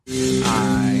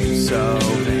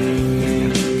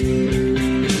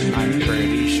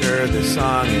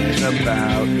song is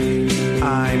about.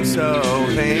 I'm so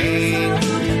vain.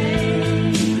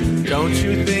 Don't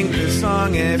you think this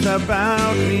song is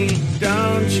about me?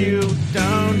 Don't you?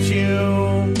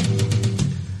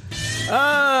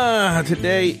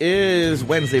 Today is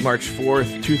Wednesday, March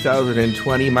 4th,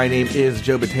 2020. My name is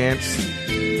Joe Betance,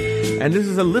 and this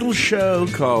is a little show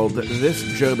called This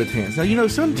Joe Betance. Now, you know,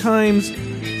 sometimes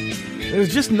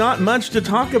there's just not much to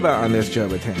talk about on This Joe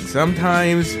Betance.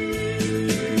 Sometimes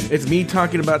it's me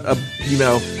talking about,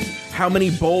 how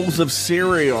many bowls of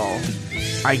cereal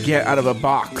I get out of a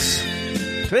box.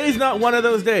 Today's not one of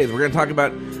those days. We're going to talk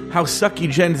about how sucky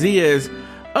Gen Z is.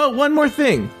 Oh, one more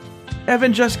thing.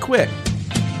 Evan just quit.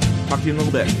 Talk to you in a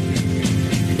little bit.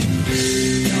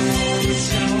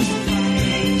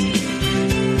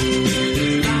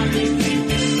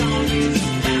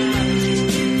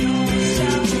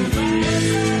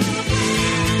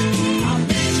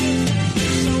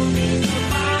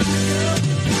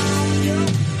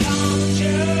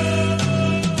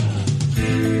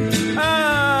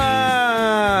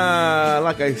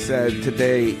 Like I said,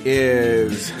 today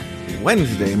is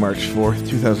Wednesday, March 4th,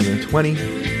 2020.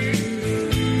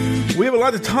 We have a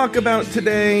lot to talk about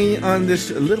today on this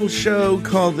little show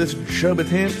called This Joe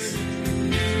Betance.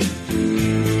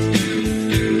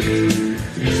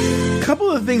 A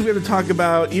couple of things we have to talk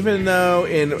about, even though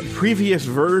in previous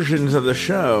versions of the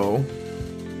show,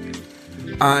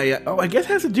 I guess it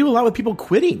has to do a lot with people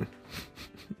quitting.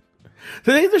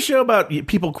 Today's a show about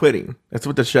people quitting. That's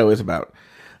what the show is about.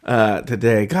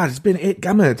 Today. God,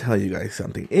 I'm going to tell you guys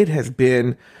something. It has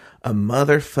been a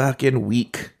motherfucking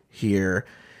week here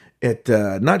at,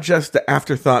 not just the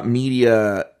Afterthought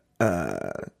Media,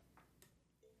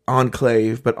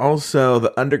 enclave, but also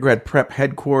the undergrad prep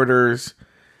headquarters,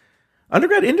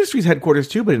 undergrad industries headquarters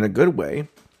too, but in a good way.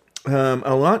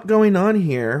 A lot going on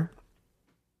here.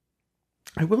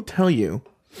 I will tell you,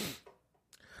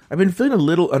 I've been feeling a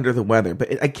little under the weather,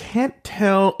 but I can't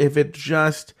tell if it's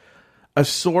just a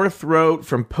sore throat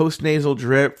from postnasal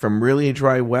drip from really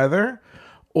dry weather,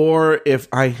 or if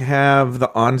I have the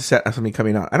onset of something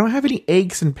coming on. I don't have any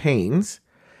aches and pains.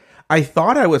 I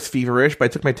thought I was feverish, but I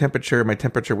took my temperature. My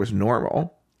temperature was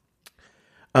normal.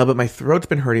 But my throat's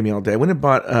been hurting me all day. I went and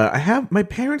bought, my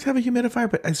parents have a humidifier,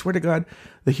 but I swear to God,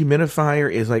 the humidifier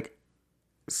is like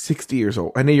 60 years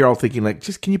old. I know you're all thinking like,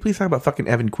 just can you please talk about fucking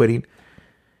Evan quitting?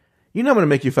 You know I'm going to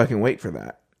make you fucking wait for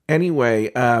that. Anyway,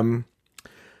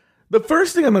 the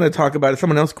first thing I'm going to talk about is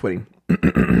someone else quitting.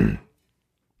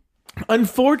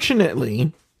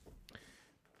 Unfortunately,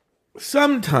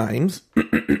 sometimes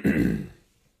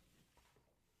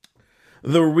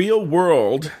the real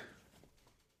world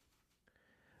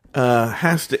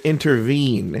has to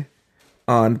intervene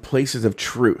on places of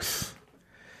truth.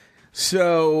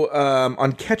 So,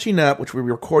 on Catching Up, which we're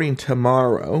recording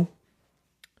tomorrow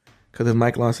because of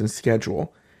Mike Lawson's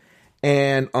schedule,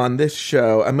 and on this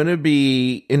show, I'm going to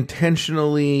be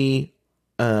intentionally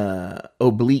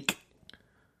oblique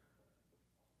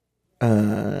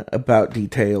about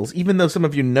details, even though some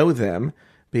of you know them,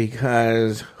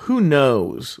 because who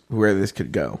knows where this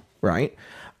could go, right?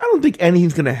 I don't think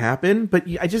anything's going to happen, but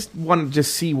I just want to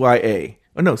just CMA,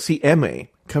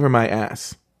 cover my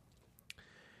ass.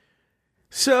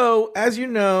 So, as you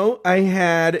know, I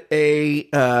had a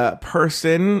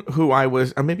person who I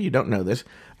was, or maybe you don't know this,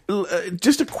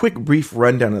 just a quick brief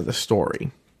rundown of the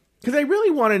story, because I really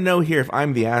want to know here if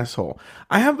I'm the asshole.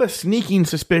 I have a sneaking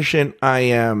suspicion I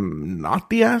am not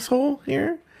the asshole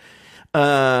here,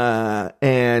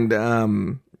 and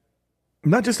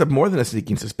not just more than a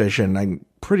sneaking suspicion. I'm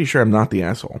pretty sure I'm not the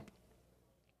asshole.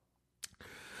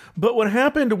 But what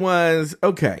happened was,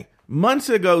 okay, months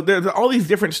ago, there's all these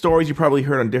different stories you probably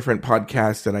heard on different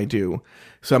podcasts that I do,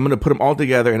 so I'm going to put them all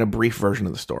together in a brief version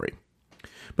of the story.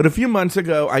 But a few months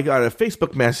ago, I got a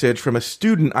Facebook message from a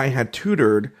student I had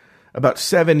tutored about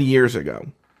 7 years ago.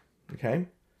 Okay?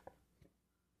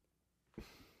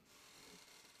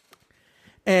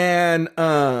 And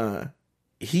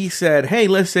he said, hey,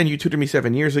 listen, you tutored me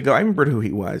 7 years ago. I remembered who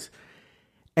he was.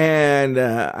 And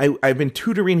I've been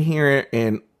tutoring here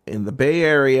in the Bay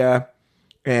Area,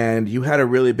 and you had a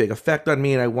really big effect on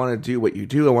me, and I want to do what you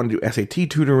do. I want to do SAT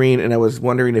tutoring, and I was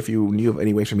wondering if you knew of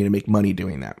any ways for me to make money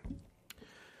doing that.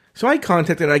 So I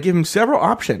contacted, I gave him several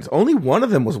options. Only one of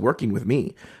them was working with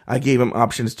me. I gave him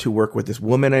options to work with this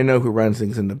woman I know who runs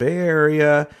things in the Bay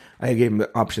Area. I gave him the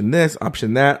option this,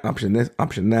 option that, option this,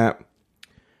 option that.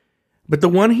 But the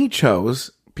one he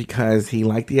chose, because he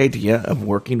liked the idea of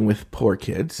working with poor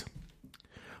kids,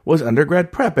 was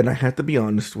undergrad prep. And I have to be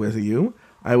honest with you,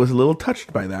 I was a little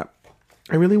touched by that.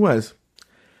 I really was.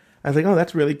 I was like, oh,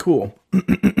 that's really cool.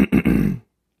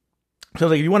 So I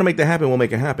was like, if you want to make that happen, we'll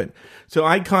make it happen. So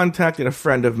I contacted a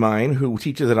friend of mine who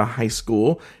teaches at a high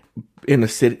school in the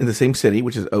same city,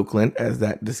 which is Oakland, as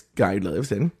this guy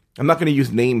lives in. I'm not going to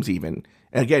use names even.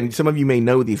 And again, some of you may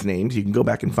know these names. You can go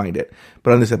back and find it.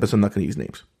 But on this episode, I'm not going to use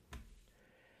names.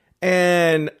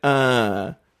 And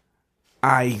I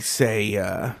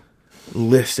say,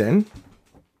 listen,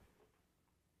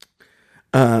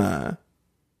 I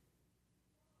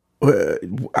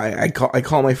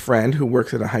call my friend who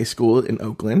works at a high school in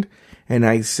Oakland, and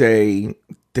I say,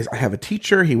 I have a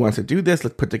teacher. He wants to do this.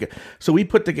 Let's put together. So we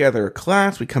put together a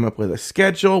class. We come up with a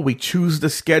schedule. We choose the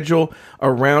schedule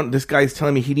around. This guy's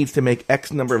telling me he needs to make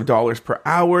X number of dollars per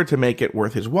hour to make it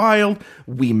worth his while.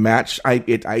 We match. I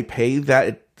pay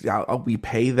that. We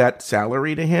pay that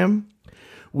salary to him.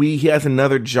 He has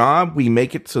another job. We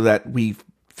make it so that we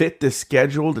fit this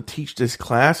schedule to teach this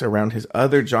class around his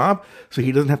other job, so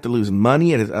he doesn't have to lose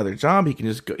money at his other job. He can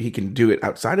just go, he can do it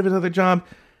outside of his other job.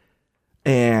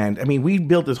 And I mean, we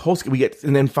built this whole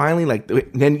and then finally,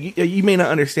 then you may not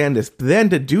understand this. Then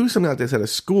to do something like this at a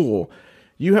school,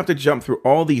 you have to jump through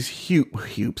all these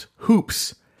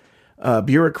hoops,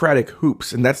 bureaucratic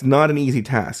hoops, and that's not an easy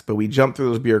task. But we jump through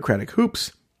those bureaucratic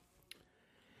hoops.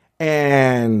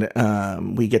 And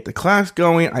we get the class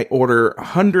going. I order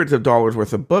hundreds of dollars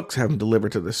worth of books, have them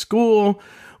delivered to the school.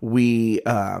 We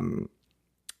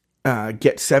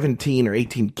get 17 or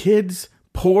 18 kids,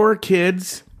 poor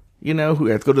kids, who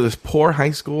have to go to this poor high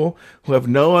school, who have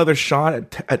no other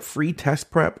shot at free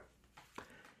test prep.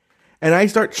 And I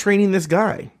start training this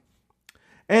guy.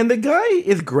 And the guy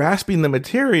is grasping the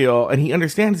material, and he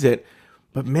understands it.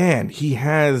 But man, he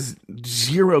has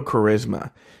zero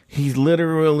charisma. He's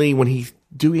literally, when he's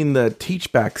doing the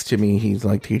teach backs to me, he's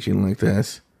like teaching like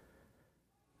this.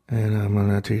 And I'm going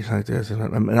to teach like this.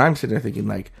 And I'm sitting there thinking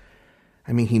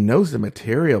he knows the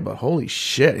material, but holy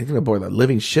shit, he's going to bore the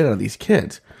living shit out of these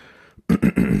kids.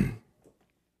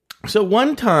 So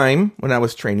one time when I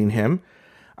was training him,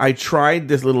 I tried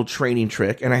this little training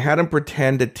trick, and I had him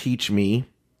pretend to teach me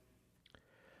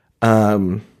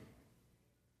a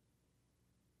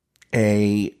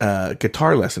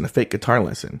guitar lesson, a fake guitar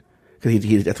lesson,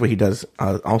 because that's what he does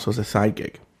also as a side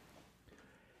gig.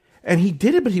 And he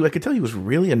did it, but I could tell he was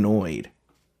really annoyed.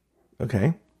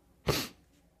 Okay.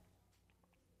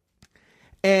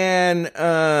 And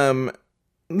then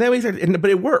we started,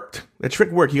 but it worked. The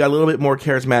trick worked. He got a little bit more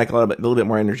charismatic, a little bit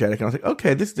more energetic, and I was like,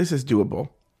 okay, this is doable.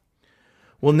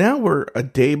 Well, now we're a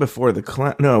day before the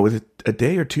class. No, was it a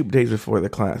day or 2 days before the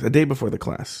class? A day before the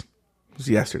class. It was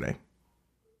yesterday.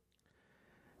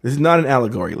 This is not an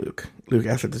allegory, Luke. Luke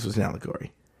asked if this was an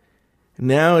allegory.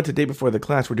 Now it's a day before the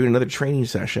class. We're doing another training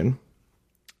session.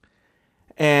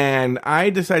 And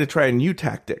I decided to try a new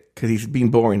tactic because he's being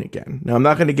boring again. Now, I'm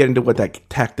not going to get into what that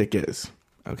tactic is.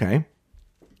 Okay?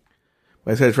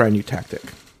 But I decided to try a new tactic.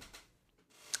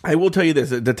 I will tell you this.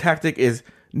 The tactic is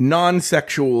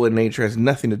non-sexual in nature. Has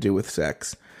nothing to do with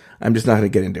sex. I'm just not going to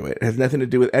get into it. It has nothing to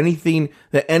do with anything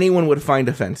that anyone would find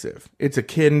offensive. It's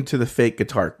akin to the fake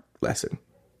guitar lesson.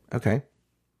 Okay.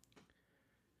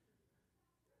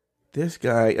 This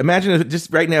guy, imagine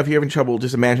just right now, if you're having trouble,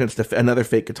 just imagine it's another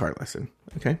fake guitar lesson.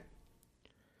 Okay.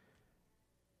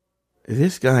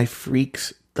 This guy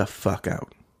freaks the fuck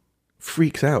out.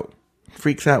 Freaks out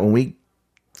when we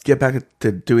get back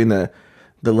to doing the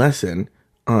lesson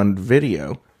on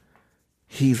video.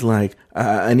 He's like,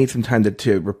 I need some time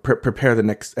to prepare the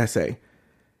next essay.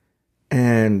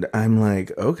 And I'm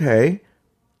like, okay.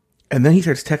 And then he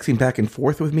starts texting back and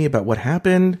forth with me about what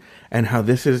happened and how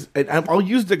this is. And I'll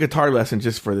use the guitar lesson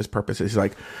just for this purpose. He's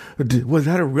like, was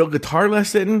that a real guitar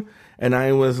lesson? And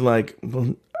I was like,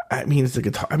 well, I mean, it's a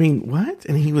guitar. I mean, what?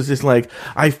 And he was just like,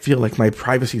 I feel like my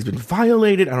privacy's been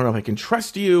violated. I don't know if I can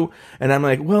trust you. And I'm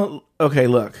like, well, okay,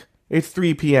 look, it's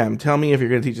 3 p.m. Tell me if you're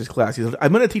going to teach this class. He's like,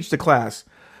 I'm going to teach the class,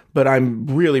 but I'm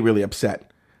really, really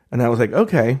upset. And I was like,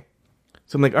 okay.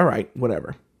 So I'm like, all right,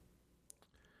 whatever.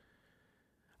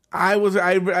 I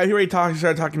already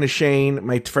started talking to Shane,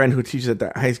 my friend who teaches at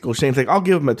that high school. Shane's like, I'll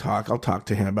give him a talk. I'll talk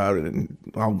to him about it and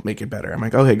I'll make it better. I'm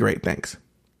like, okay, great, thanks.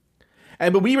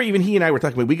 But he and I were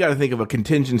talking about, we got to think of a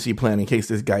contingency plan in case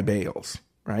this guy bails,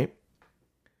 right?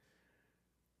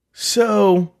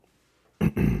 So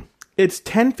it's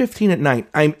 10:15 at night.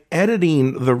 I'm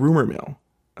editing the rumor mill.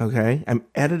 Okay. I'm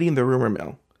editing the rumor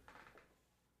mill.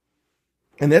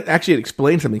 And that actually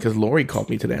explains something because Lori called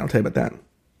me today. I'll tell you about that.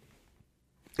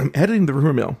 I'm editing the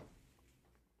rumor mill.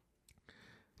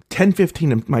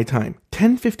 10:15 of my time.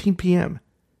 10:15 p.m.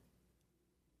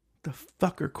 The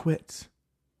fucker quits.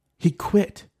 He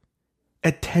quit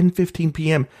at 10:15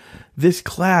 p.m. This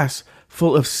class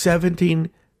full of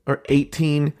 17 or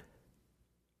 18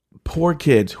 poor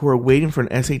kids who are waiting for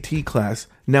an SAT class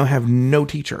now have no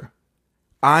teacher.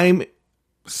 I'm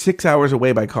 6 hours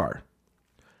away by car.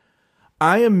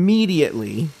 I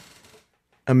immediately,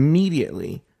 I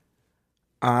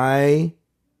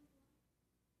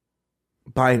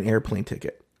buy an airplane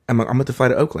ticket. I'm going to fly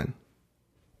to Oakland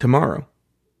tomorrow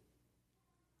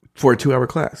for a 2-hour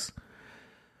class.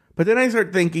 But then I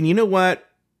start thinking, you know what?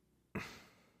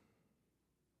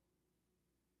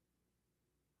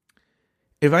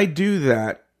 If I do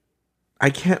that,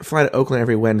 I can't fly to Oakland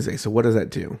every Wednesday. So what does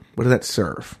that do? What does that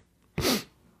serve?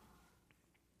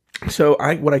 So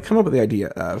what I come up with the idea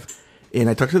of, and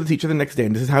I talked to the teacher the next day,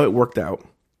 and this is how it worked out,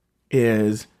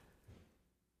 is,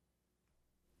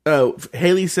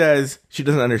 Haley says she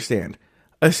doesn't understand.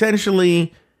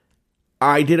 Essentially,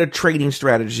 I did a training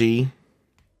strategy.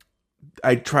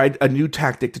 I tried a new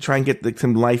tactic to try and get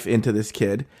some life into this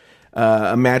kid.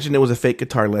 Imagine it was a fake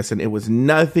guitar lesson. It was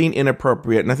nothing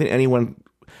inappropriate, nothing anyone...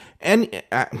 And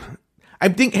I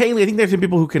think, Haley, I think there's some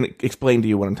people who can explain to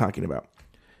you what I'm talking about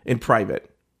in private.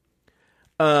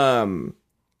 And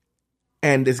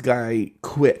this guy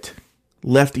quit,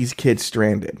 left these kids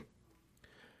stranded.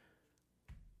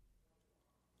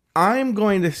 I'm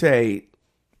going to say,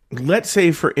 let's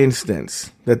say, for instance,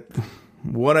 that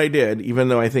what I did, even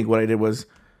though I think what I did was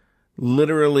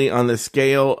literally on the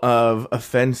scale of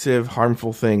offensive,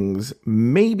 harmful things,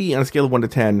 maybe on a scale of 1 to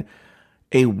 10,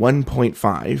 a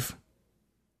 1.5.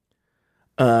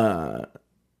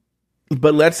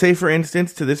 But let's say, for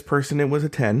instance, to this person, it was a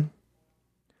 10.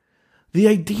 The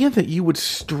idea that you would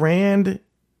strand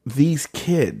these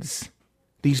kids,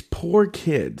 these poor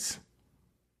kids,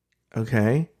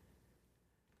 okay,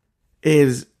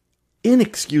 is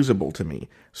inexcusable to me.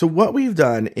 So what we've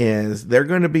done is we're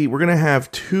going to have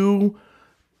 2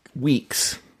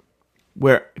 weeks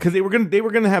where, because they were going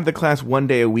to have the class 1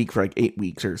 day a week for like 8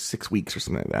 weeks or 6 weeks or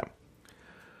something like that.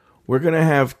 We're going to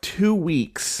have 2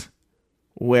 weeks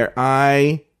where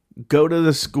I go to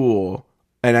the school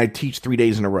and I teach 3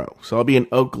 days in a row. So I'll be in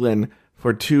Oakland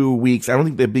for 2 weeks. I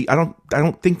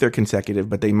don't think they're consecutive,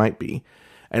 but they might be.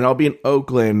 And I'll be in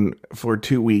Oakland for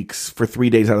 2 weeks for 3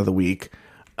 days out of the week,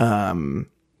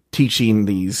 teaching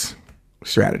these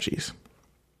strategies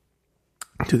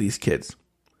to these kids.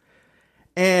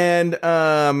 And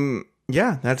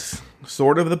yeah, that's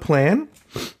sort of the plan.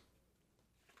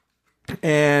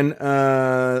 And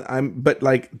but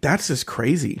like, that's just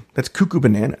crazy. That's cuckoo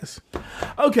bananas.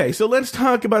 Okay, so let's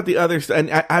talk about the other stuff.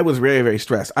 And I was very, very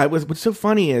stressed. What's so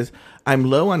funny is I'm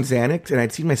low on Xanax, and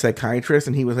I'd seen my psychiatrist,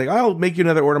 and he was like, I'll make you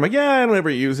another order. I'm like, yeah, I don't ever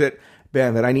use it.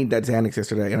 Man, that I need that Xanax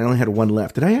yesterday, and I only had 1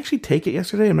 left. Did I actually take it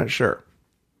yesterday? I'm not sure.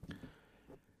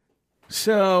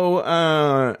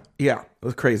 So, yeah, it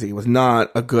was crazy. It was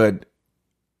not a good,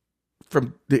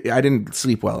 I didn't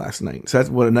sleep well last night. So that's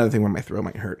another thing where my throat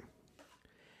might hurt.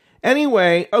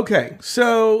 Anyway, okay,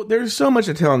 so there's so much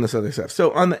to tell on this other stuff.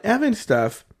 So on the Evan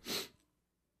stuff,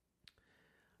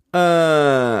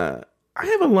 I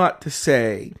have a lot to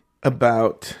say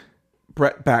about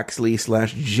Brett Baxley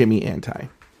 / Jimmy Anti.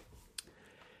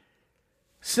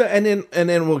 So and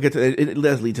then we'll get to it.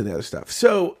 Let's lead to the other stuff.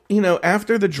 So,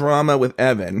 after the drama with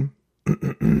Evan,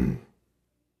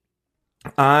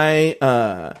 I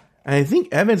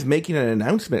think Evan's making an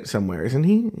announcement somewhere, isn't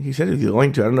he? He said he's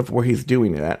going to. I don't know where he's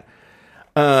doing it at.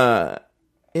 I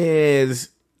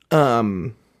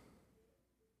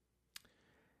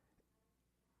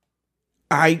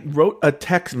wrote a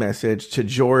text message to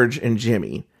George and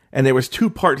Jimmy, and there was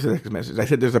 2 parts to the text message. I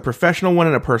said there's a professional one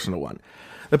and a personal one.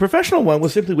 The professional one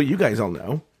was simply what you guys all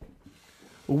know,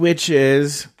 which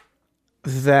is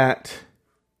that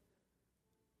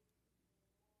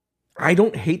I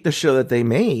don't hate the show that they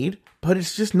made, but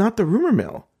it's just not the rumor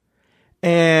mill.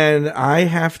 And I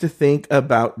have to think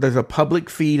about, there's a public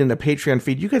feed and a Patreon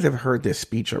feed. You guys have heard this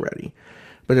speech already,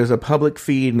 but there's a public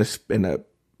feed and a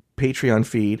Patreon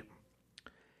feed.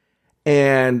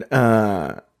 And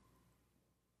there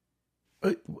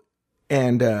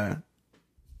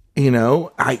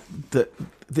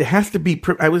has to be,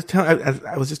 I was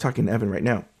just talking to Evan right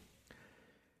now.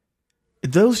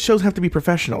 Those shows have to be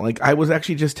professional. Like, I was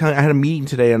actually just telling, I had a meeting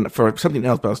today for something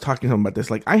else, but I was talking to him about this.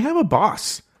 Like, I have a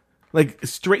boss. Like,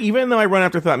 straight, even though I run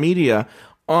Afterthought Media,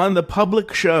 on the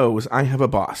public shows, I have a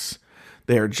boss.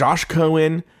 They're Josh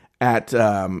Cohen at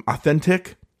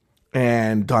Authentic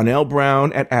and Donnell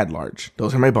Brown at Ad Large.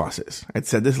 Those are my bosses. I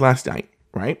said this last night,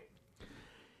 right?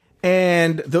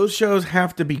 And those shows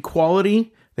have to be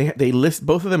quality. They list,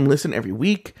 both of them listen every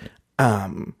week. They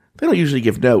don't usually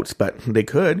give notes, but they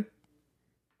could.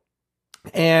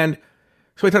 And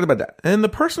so I talked about that. And the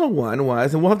personal one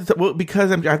was, and we'll have to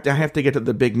because I have to get to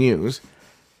the big news.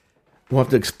 we'll have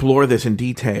to explore this in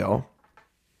detail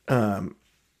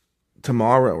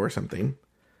tomorrow or something.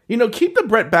 Keep the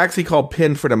Brett Baxley call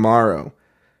pinned for tomorrow,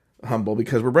 Humble,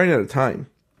 because we're running out of time.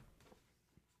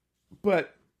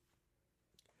 But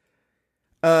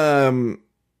Brett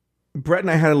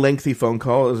and I had a lengthy phone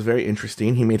call. It was very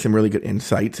interesting. He made some really good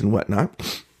insights and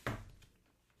whatnot.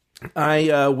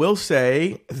 I will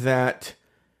say that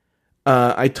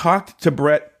I talked to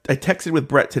Brett. I texted with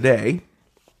Brett today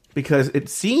because it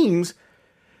seems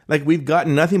like we've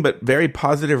gotten nothing but very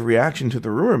positive reaction to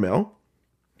the rumor mill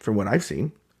from what I've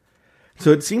seen.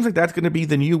 So it seems like that's going to be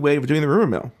the new way of doing the rumor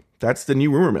mill. That's the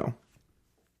new rumor mill.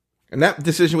 And that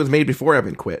decision was made before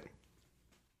Evan quit.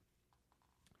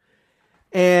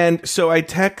 And so I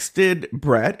texted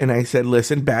Brett and I said,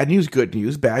 listen, bad news, good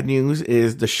news. Bad news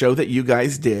is the show that you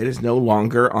guys did is no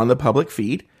longer on the public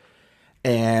feed.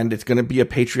 And it's going to be a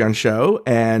Patreon show.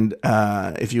 And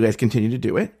if you guys continue to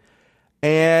do it.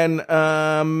 And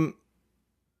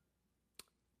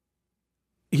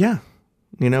yeah,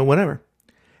 whatever.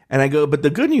 And I go, but the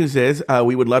good news is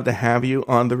we would love to have you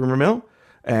on the rumor mill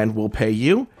and we'll pay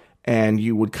you. And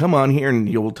you would come on here and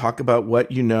you'll talk about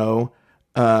what you know.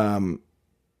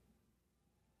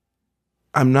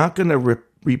 I'm not going to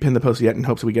repin the post yet in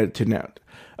hopes we get it to out.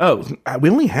 Oh, we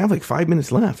only have like 5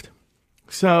 minutes left.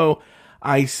 So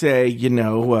I say,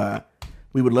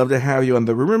 we would love to have you on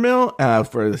the rumor mill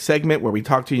for the segment where we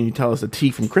talk to you and you tell us the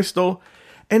tea from Crystal.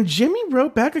 And Jimmy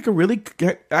wrote back like a really,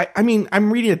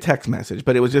 I'm reading a text message,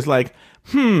 but it was just like,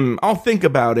 I'll think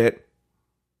about it.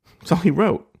 That's all he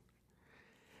wrote.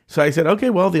 So I said, okay,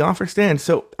 well, the offer stands.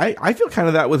 So I feel kind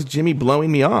of that was Jimmy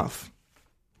blowing me off,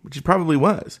 which it probably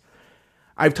was.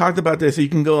 I've talked about this. So you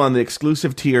can go on the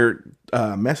exclusive tier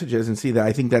messages and see that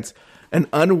I think that's an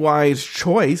unwise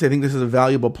choice. I think this is a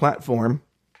valuable platform.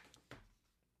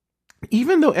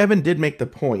 Even though Evan did make the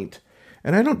point,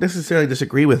 and I don't necessarily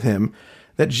disagree with him,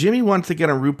 that Jimmy wants to get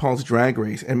on RuPaul's Drag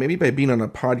Race, and maybe by being on a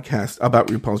podcast about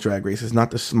RuPaul's Drag Race is not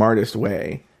the smartest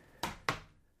way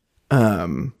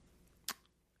to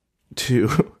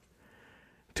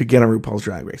get on RuPaul's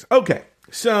Drag Race. Okay.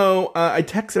 So I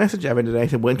text message Evan today. I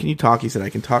said, when can you talk? He said, I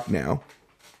can talk now.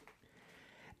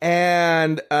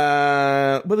 And,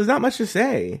 but there's not much to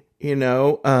say.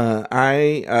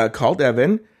 I called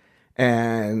Evan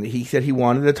and he said he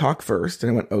wanted to talk first.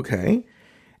 And I went, okay.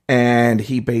 And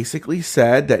he basically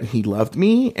said that he loved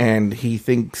me and he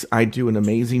thinks I do an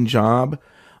amazing job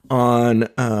on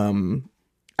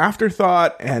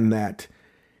Afterthought and that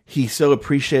he so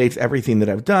appreciates everything that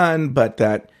I've done, but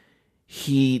that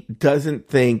he doesn't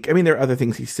think, there are other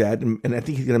things he said, and I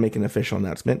think he's going to make an official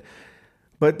announcement,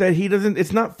 but that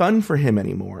it's not fun for him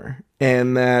anymore.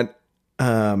 And that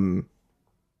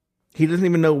he doesn't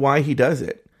even know why he does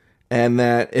it. And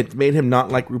that it made him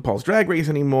not like RuPaul's Drag Race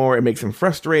anymore. It makes him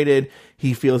frustrated.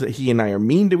 He feels that he and I are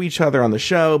mean to each other on the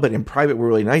show, but in private we're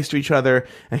really nice to each other.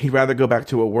 And he'd rather go back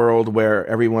to a world where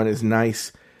everyone is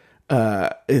nice,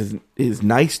 is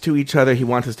nice to each other. He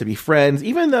wants us to be friends,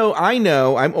 even though I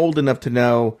know I'm old enough to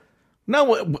know,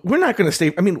 no, we're not going to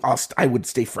stay. I would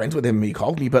stay friends with him if he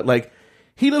called me, but like,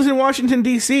 he lives in Washington,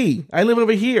 D.C. I live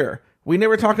over here. We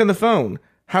never talk on the phone.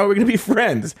 How are we going to be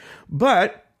friends?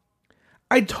 But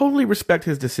I totally respect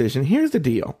his decision. Here's the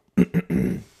deal.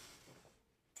 And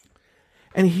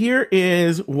here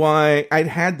is why I'd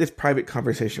had this private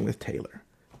conversation with Taylor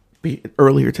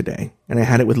earlier today. And I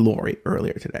had it with Lori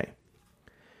earlier today.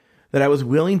 That I was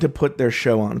willing to put their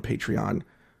show on Patreon.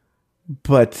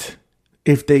 But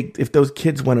if those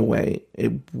kids went away,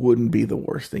 it wouldn't be the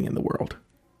worst thing in the world.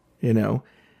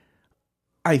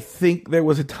 I think there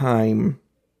was a time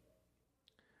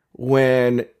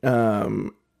when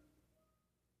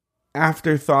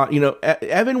Afterthought,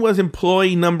 Evan was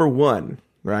employee number 1,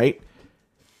 right?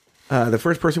 The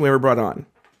first person we ever brought on.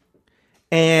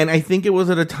 And I think it was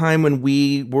at a time when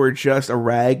we were just a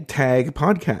ragtag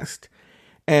podcast.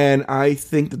 And I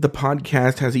think that the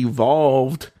podcast has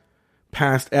evolved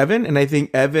past Evan. And I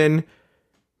think Evan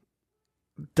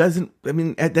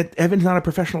Evan's not a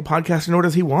professional podcaster, nor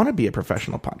does he want to be a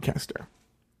professional podcaster.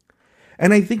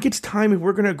 And I think it's time, if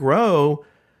we're going to grow,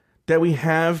 that we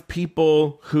have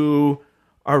people who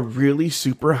are really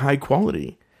super high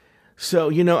quality.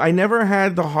 So, I never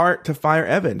had the heart to fire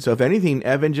Evan. So if anything,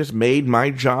 Evan just made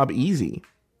my job easy.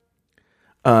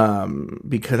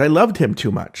 Because I loved him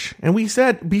too much. And we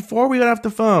said, before we got off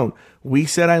the phone, we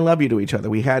said I love you to each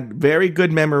other. We had very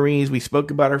good memories. We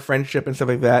spoke about our friendship and stuff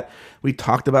like that. We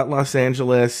talked about Los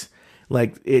Angeles.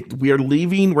 We are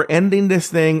leaving. We're ending this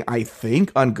thing, I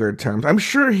think, on good terms. I'm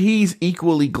sure he's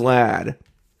equally glad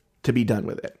to be done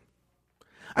with it.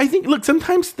 I think, look,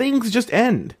 sometimes things just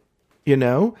end,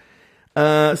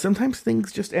 sometimes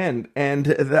things just end, and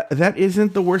that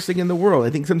isn't the worst thing in the world. I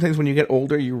think sometimes when you get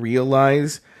older, you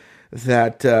realize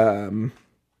that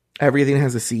everything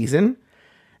has a season,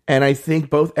 and I think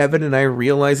both Evan and I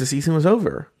realized the season was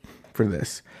over for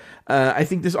this. I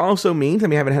think this also means,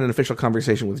 I haven't had an official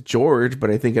conversation with George, but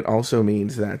I think it also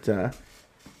means that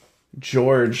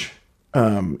George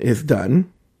is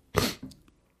done,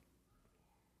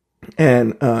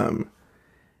 and I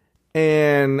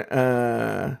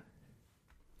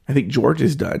think George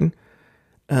is done.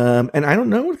 And I don't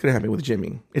know what's going to happen with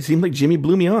Jimmy. It seems like Jimmy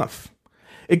blew me off.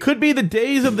 It could be the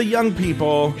days of the young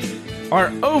people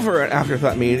are over at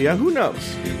Afterthought Media. Who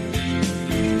knows?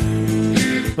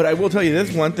 But I will tell you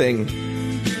this one thing.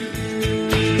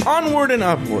 Onward and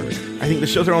upward. I think the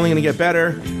shows are only going to get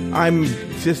better.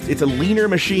 It's a leaner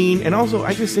machine. And also,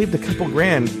 I just saved a couple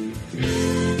grand.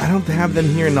 I don't have them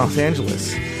here in Los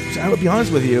Angeles. So I would be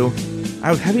honest with you,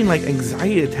 I was having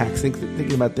anxiety attacks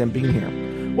thinking about them being here.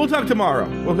 We'll talk tomorrow.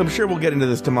 Well, I'm sure we'll get into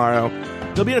this tomorrow.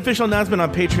 There'll be an official announcement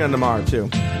on Patreon tomorrow, too.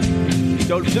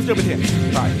 Just over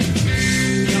Betance. Bye.